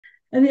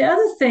And the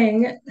other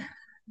thing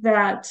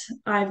that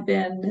I've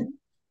been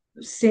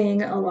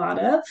seeing a lot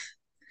of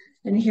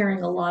and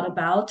hearing a lot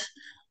about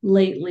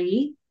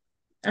lately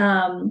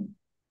um,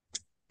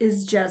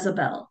 is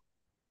Jezebel.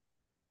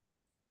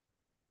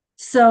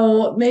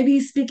 So maybe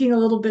speaking a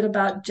little bit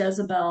about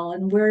Jezebel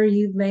and where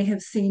you may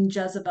have seen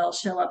Jezebel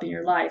show up in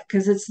your life,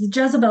 because it's the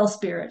Jezebel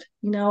spirit.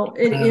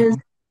 It is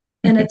Wow.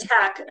 an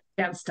attack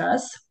against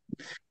us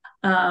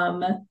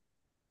um,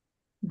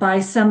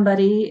 by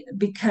somebody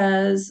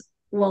because,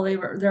 well,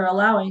 they're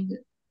allowing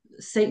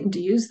Satan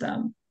to use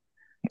them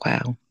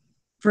Wow.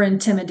 for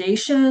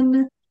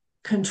intimidation,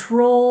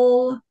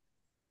 control.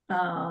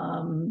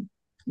 Um,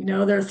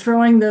 they're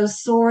throwing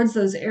those swords,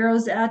 those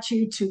arrows at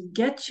you to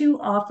get you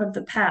off of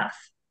the path.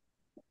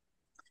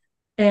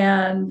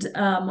 And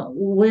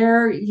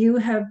where you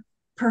have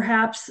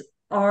perhaps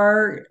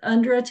are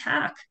under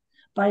attack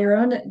by your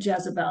own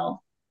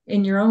Jezebel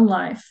in your own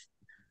life.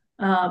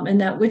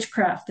 And that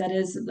witchcraft,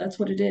 that's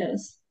what it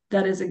is,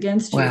 that is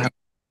against you. Wow.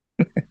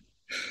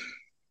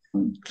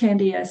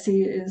 Candy, I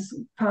see, is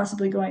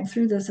possibly going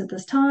through this at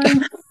this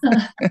time.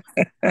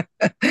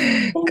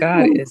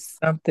 God is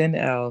something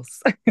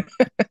else.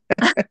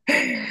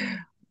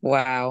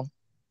 Wow.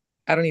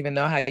 I don't even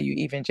know how you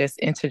even just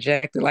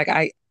interjected.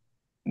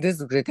 This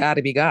is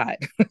gotta be God.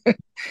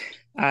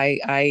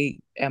 I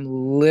am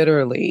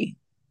literally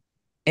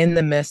in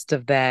the midst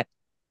of that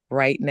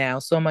right now,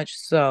 so much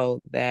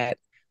so that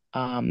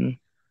um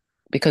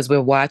because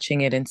we're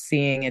watching it and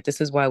seeing it,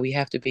 this is why we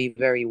have to be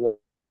very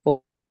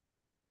watchful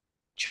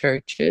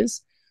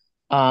churches,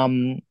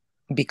 um,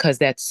 because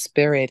that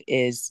spirit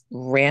is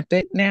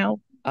rampant now.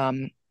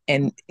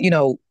 And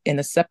in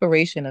the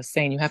separation of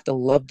saying you have to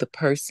love the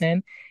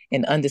person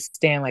and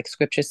understand, like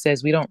scripture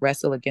says, we don't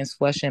wrestle against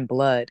flesh and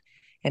blood,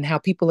 and how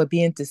people are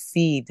being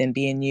deceived and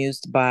being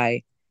used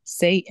by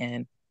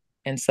Satan.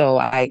 And so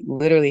I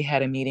literally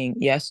had a meeting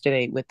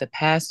yesterday with the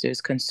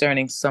pastors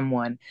concerning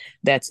someone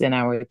that's in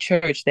our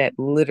church that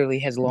literally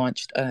has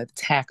launched an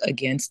attack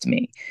against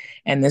me.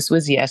 And this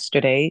was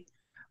yesterday.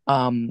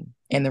 And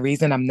the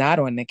reason I'm not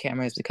on the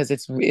camera is because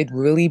it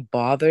really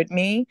bothered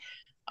me.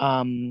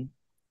 Um,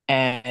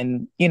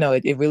 and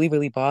it really,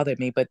 really bothered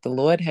me. But the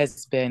Lord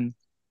has been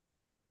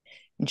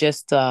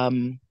just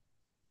kind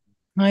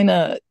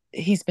of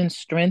he's been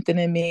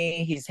strengthening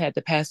me. He's had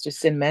the pastor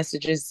send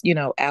messages,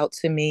 out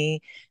to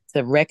me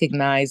to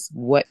recognize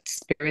what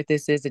spirit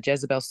this is, the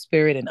Jezebel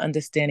spirit, and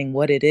understanding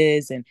what it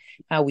is and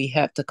how we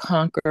have to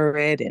conquer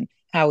it and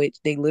how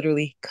they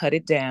literally cut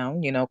it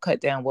down, cut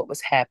down what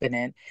was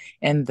happening.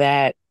 And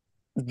that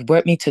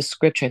brought me to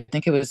scripture. I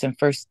think it was in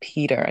First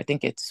Peter. I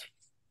think it's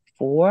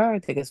 4. I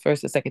think it's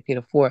First or Second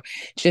Peter 4.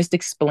 Just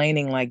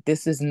explaining like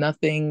this is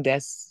nothing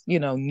that's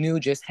new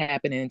just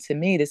happening to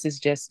me. This is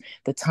just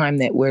the time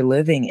that we're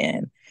living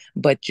in.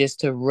 But just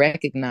to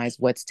recognize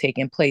what's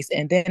taking place,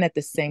 and then at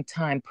the same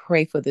time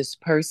pray for this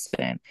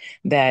person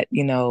that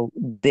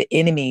the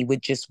enemy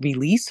would just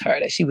release her,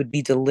 that she would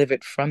be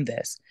delivered from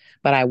this.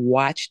 But I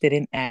watched it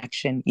in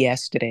action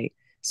yesterday.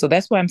 So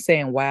that's why I'm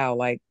saying, wow,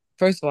 like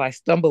first of all, I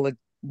stumble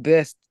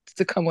this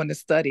to come on the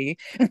study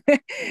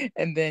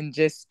and then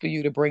just for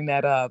you to bring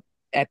that up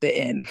at the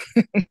end.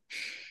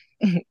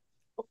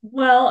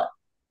 Well,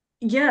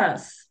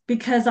 yes,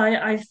 because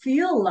I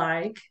feel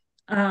like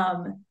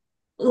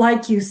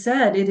you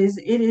said, it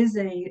is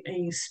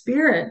a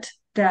spirit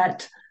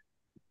that,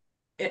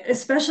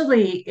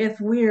 especially if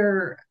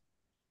we're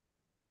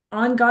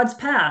on God's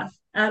path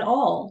at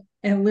all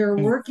and we're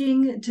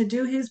working to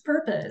do his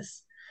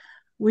purpose,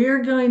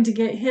 we're going to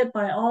get hit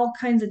by all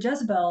kinds of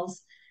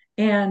Jezebels.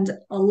 And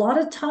a lot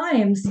of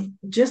times,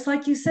 just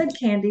like you said,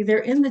 Candy, they're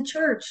in the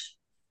church.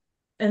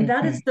 And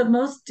that is Mm-hmm. the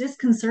most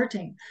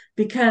disconcerting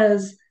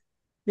because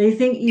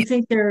you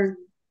think they're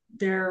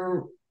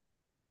they're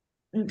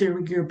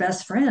your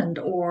best friend,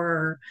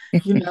 or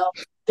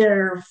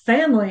their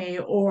family,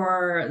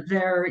 or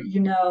they're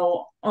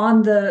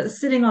on the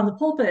sitting on the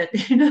pulpit,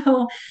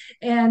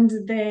 and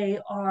they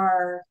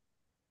are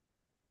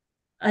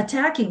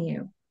attacking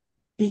you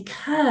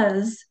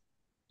because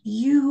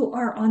you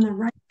are on the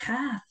right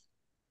path.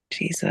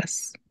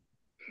 Jesus.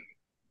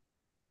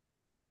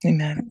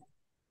 Amen.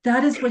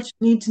 That is what you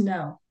need to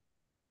know.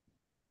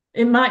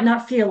 It might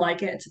not feel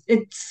like it.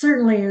 It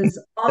certainly is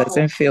awful.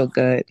 Doesn't feel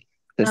good.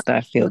 Does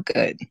not feel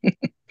good.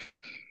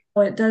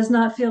 It does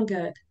not feel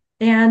good.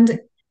 And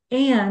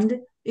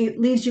it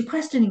leaves you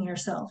questioning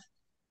yourself.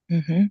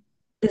 Mm-hmm.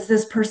 Is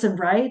this person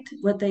right?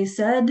 What they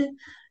said?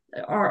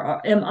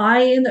 Or am I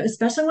in the,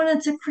 especially when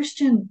it's a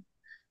Christian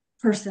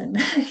person,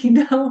 you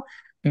know,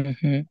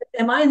 Mm-hmm.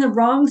 am I in the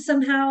wrong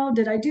somehow?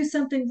 Did I do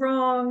something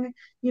wrong?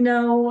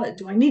 Do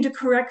I need to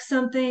correct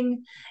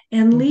something?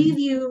 And Mm-hmm. leave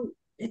you,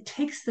 it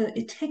takes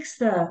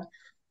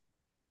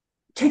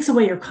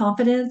away your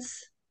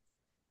confidence.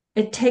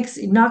 It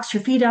knocks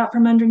your feet out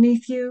from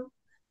underneath you,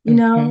 you Mm-hmm.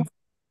 know,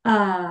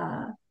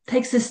 uh,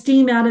 takes the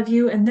steam out of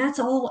you. And that's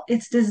all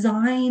it's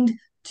designed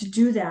to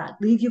do, that,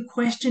 leave you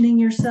questioning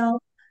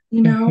yourself,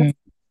 you know.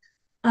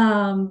 Mm-hmm.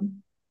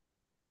 Um,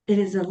 it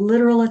is a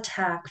literal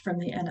attack from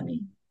the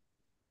enemy.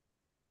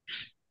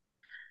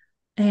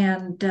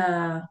 And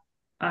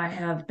I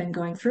have been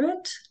going through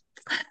it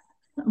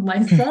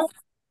myself,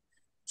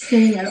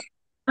 seeing it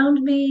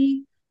around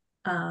me.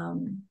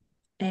 Um,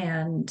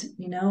 and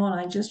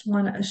I just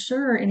want to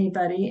assure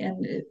anybody,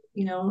 and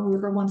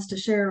whoever wants to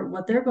share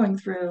what they're going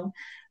through,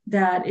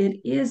 that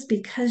it is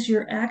because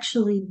you're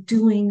actually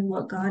doing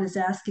what God is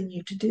asking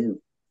you to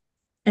do,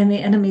 and the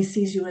enemy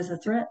sees you as a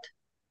threat.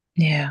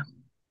 Yeah.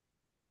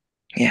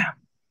 Yeah.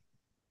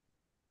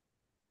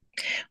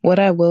 What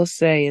I will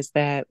say is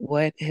that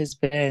what has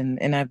been,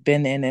 and I've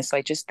been in this,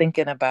 like just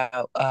thinking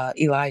about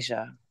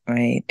Elijah,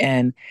 right?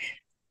 And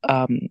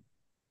um,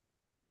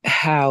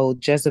 how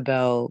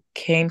Jezebel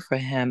came for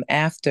him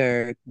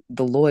after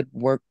the Lord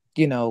worked,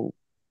 a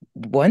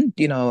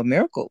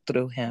miracle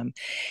through him.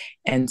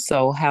 And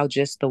so, how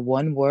just the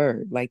one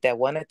word, like that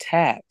one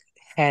attack,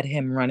 had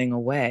him running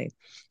away.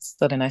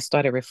 So then I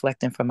started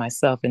reflecting for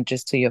myself. And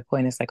just to your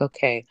point, it's like,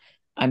 okay,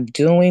 I'm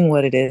doing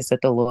what it is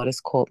that the Lord has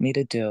called me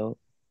to do.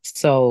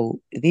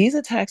 So these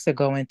attacks are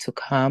going to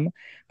come,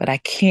 but I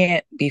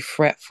can't be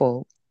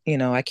fretful.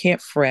 I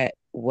can't fret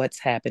what's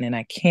happening.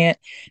 I can't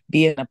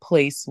be in a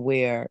place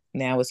where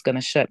now it's going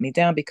to shut me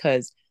down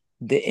because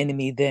the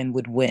enemy then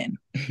would win.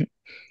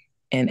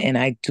 And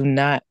I do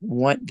not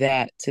want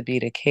that to be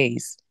the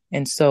case.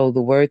 And so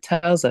the word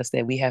tells us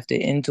that we have to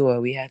endure,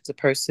 we have to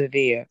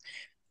persevere.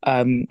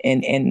 And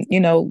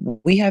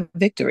we have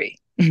victory.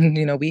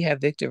 We have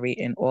victory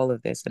in all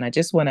of this. And I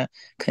just want to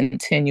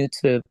continue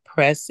to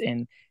press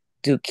and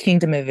do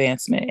kingdom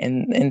advancement,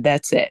 and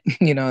that's it.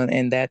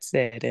 And that's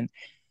it. And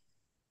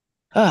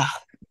uh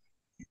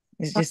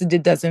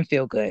it doesn't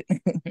feel good.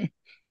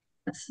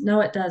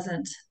 No, it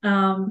doesn't.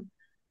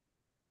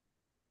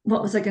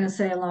 What was I going to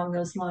say along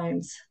those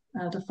lines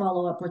to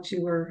follow up what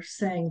you were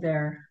saying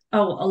there?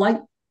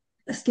 Oh,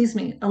 excuse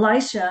me,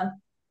 Elisha.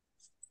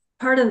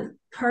 Part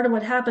of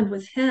what happened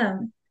with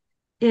him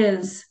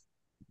is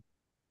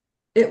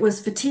it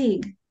was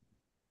fatigue.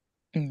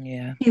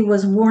 Yeah. He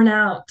was worn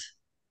out,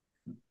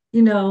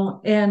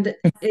 and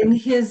in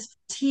his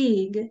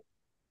fatigue,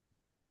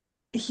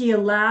 he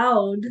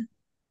allowed,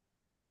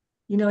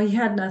 he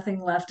had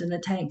nothing left in the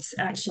tanks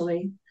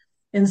actually,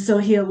 and so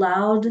he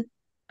allowed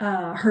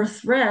her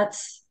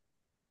threats,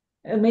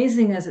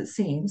 amazing as it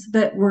seems,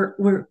 but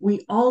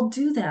we all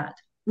do that.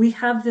 We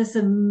have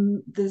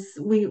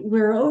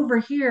we're over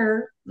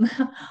here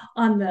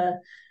on the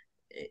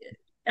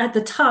at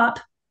the top,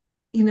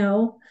 you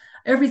know,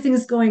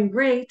 everything's going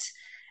great,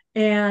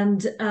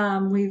 and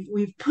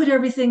we've put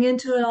everything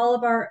into it, all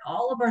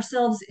of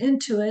ourselves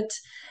into it,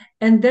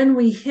 and then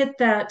we hit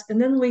that,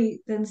 and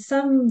then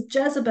some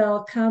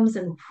Jezebel comes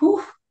and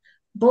whew,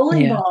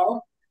 bowling Yeah.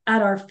 ball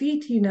at our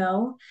feet,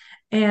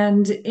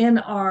 and in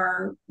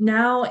our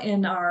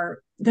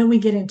then we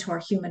get into our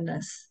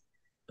humanness.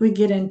 We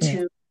get Yeah.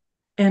 into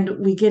and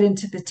we get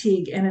into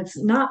fatigue, and it's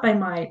not by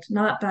might,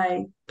 not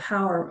by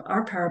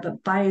our power,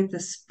 but by the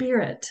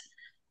Spirit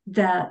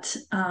that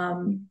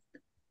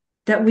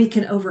that we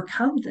can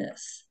overcome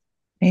this.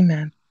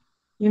 Amen.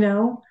 You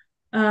know,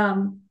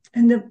 and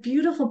the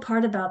beautiful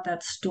part about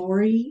that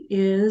story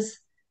is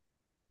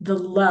the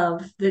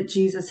love that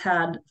Jesus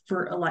had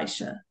for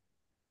Elisha,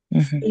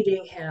 Hmm.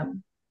 feeding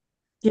him,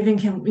 giving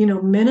him,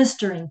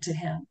 ministering to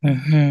him.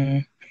 Hmm.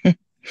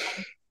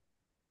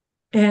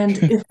 And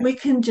if we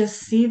can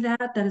just see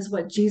that, that is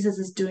what Jesus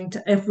is doing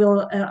to, if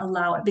we'll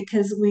allow it,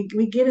 because we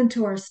get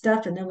into our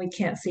stuff and then we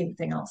can't see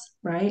anything else,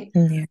 right?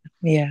 Yeah.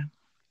 Yeah.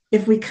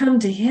 If we come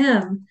to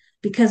him,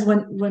 because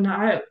and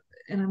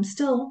I'm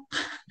still,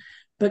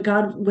 but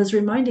God was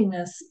reminding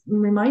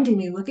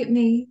me, look at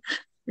me,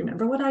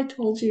 remember what I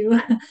told you,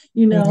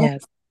 you know,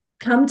 Yes.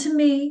 come to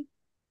me.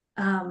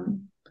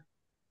 Um,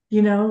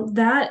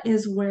 that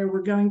is where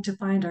we're going to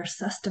find our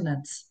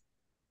sustenance.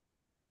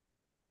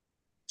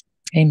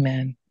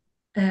 Amen.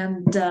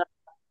 And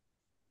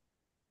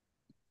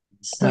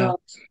Wow.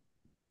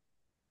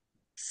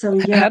 so,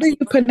 yeah, How do you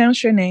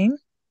pronounce your name?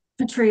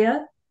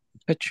 Patria.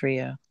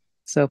 Patria.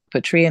 So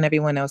Patria and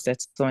everyone else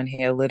that's on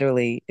here,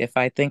 literally, if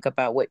I think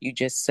about what you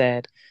just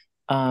said,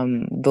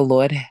 the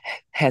Lord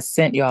has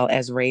sent y'all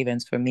as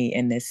ravens for me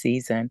in this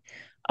season.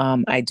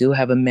 I do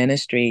have a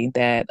ministry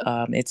that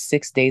it's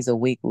 6 days a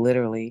week,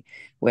 literally,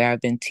 where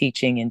I've been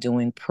teaching and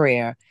doing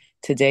prayer.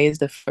 Today is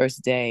the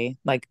first day,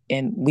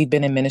 and we've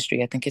been in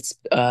ministry. I think it's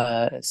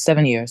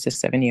 7 years. It's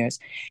 7 years,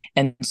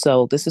 and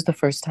so this is the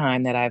first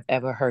time that I've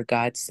ever heard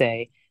God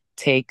say,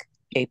 "Take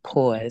a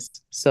pause."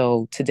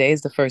 So today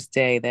is the first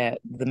day that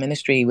we're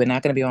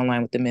not going to be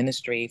online with the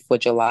ministry for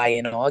July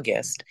and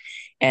August.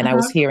 And I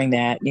was Uh-huh. hearing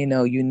that,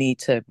 you need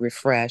to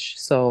refresh.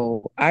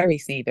 So I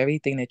receive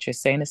everything that you're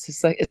saying.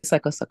 It's like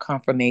it's a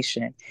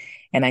confirmation.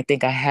 And I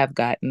think I have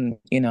gotten,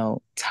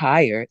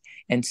 tired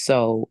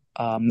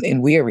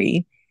and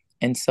weary.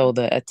 And so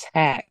the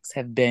attacks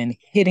have been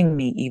hitting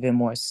me even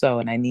more so,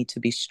 and I need to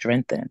be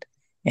strengthened.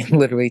 And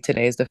literally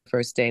today is the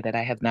first day that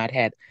I have not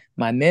had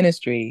my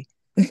ministry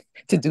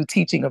to do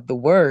teaching of the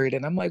word.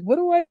 And I'm like, what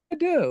do I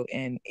do?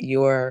 And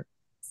your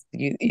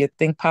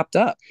thing popped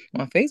up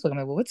on Facebook. I'm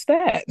like, well, what's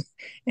that?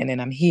 And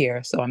then I'm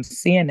here. So I'm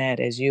seeing that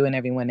as you and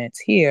everyone that's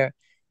here.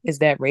 is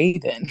that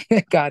raven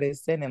God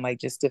is sending, like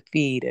just to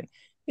feed, and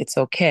it's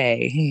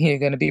okay. You're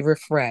going to be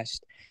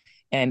refreshed.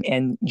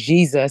 And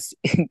Jesus,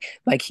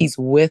 like he's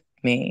with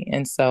me.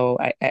 And so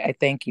I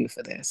thank you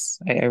for this.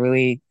 I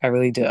really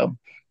do.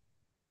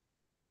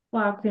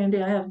 Wow,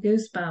 Candy, I have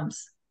goosebumps.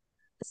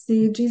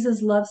 See,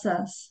 Jesus loves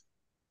us,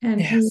 and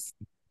he Yes.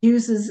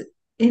 uses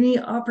any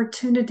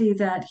opportunity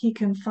that he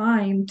can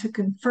find to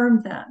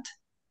confirm that,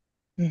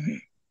 Mhm.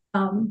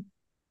 um,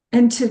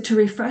 and to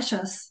refresh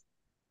us.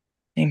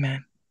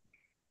 Amen.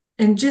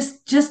 And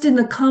just in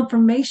the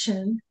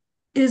confirmation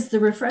is the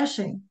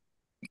refreshing.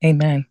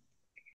 Amen.